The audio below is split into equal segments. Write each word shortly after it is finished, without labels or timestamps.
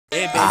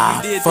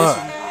Ah, you did fuck.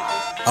 this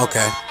one.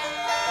 Okay.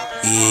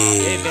 Yeah.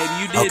 Yeah, baby,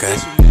 you did Okay.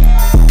 this one.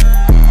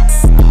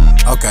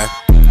 Okay.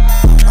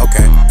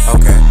 Okay.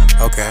 Okay.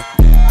 Okay.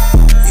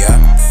 Yeah.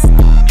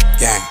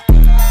 Gang.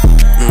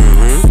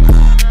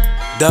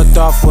 Ducked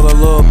off with a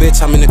little bitch,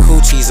 I'm in the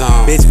Coochie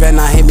Zone. Bitch better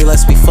not hit me,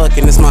 let's be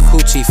fucking, it's my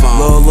Coochie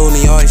phone. Lil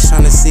Looney always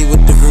tryna see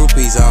what the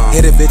groupies on.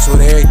 Hit a bitch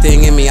with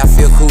everything in me, I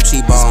feel Coochie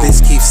bone. This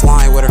bitch keeps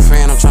lying with her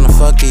friend, I'm tryna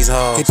fuck these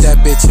hoes. Hit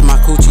that bitch in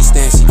my Coochie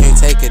stand, she can't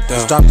take it though.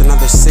 Just dropped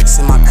another 6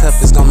 in my cup,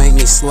 it's gon' make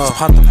me slow.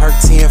 Just pop the perk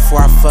 10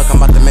 before I fuck,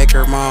 I'm about to make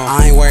her moan.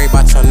 I ain't worried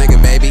about your nigga,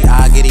 baby,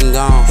 I'll get him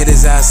gone. Hit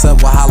his ass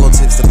up with hollow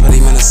tips to put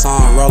him in a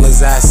song. Roll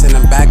his ass in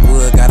the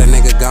backwood, got a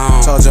nigga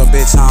gone. Told your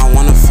bitch I don't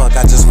wanna fuck,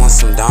 I just want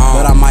some dome.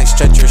 But I might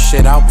stretch her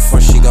shit out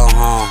before she go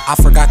home. I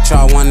forgot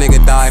y'all, one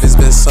nigga died, it's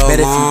been so long. Bet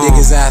if you dig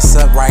his ass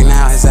up right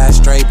now, his ass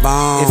straight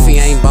bone. If he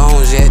ain't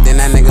bones yet, then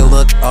that nigga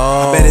look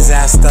old. I bet his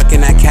ass stuck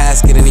in that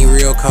casket and he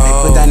real cold.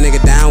 They put that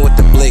nigga down with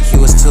the blick, he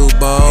was too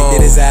bold. They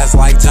did his ass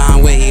like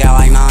John Wick, he got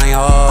like 9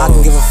 hoes. I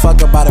can give a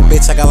fuck about a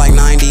bitch, I got like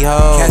 90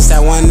 hoes. Catch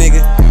that one nigga,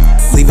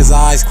 leave his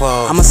eyes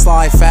closed. I'ma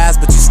slide fast,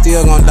 but you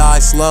still gon' die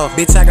slow.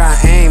 Bitch, I got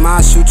aim,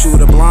 I'll shoot you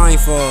with a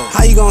blindfold.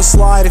 How you gon'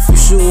 slide if you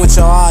shootin' with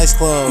your eyes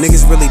closed?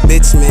 Niggas really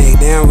bitch made,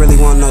 they don't really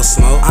want no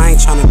smoke. I ain't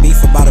tryna beef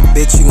about a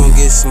bitch, you gon'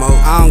 get smoked.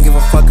 I don't give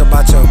a fuck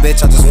about your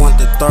bitch, I just want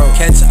the throat.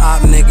 Catch a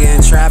op nigga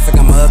in traffic,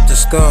 I'ma up the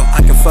scope.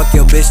 I can fuck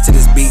your bitch to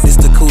this beat, this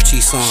the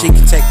Coochie song. She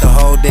can take the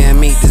whole damn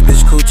meat, this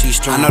bitch Coochie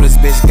strong. I know this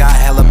bitch got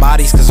hella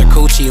bodies cause her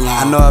Coochie long.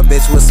 I know a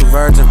bitch with some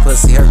virgin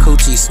pussy, her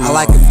Coochie small.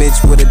 I like a bitch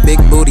with a big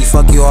booty,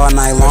 fuck you all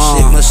night long.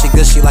 Her shit mushy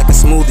gushy like a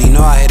smoothie,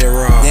 know I hit it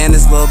raw. Damn,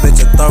 this little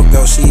bitch a throat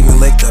go, she even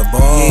licked the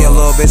ball. Yeah, a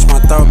little bitch my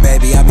throat,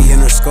 baby, I be in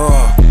her skull.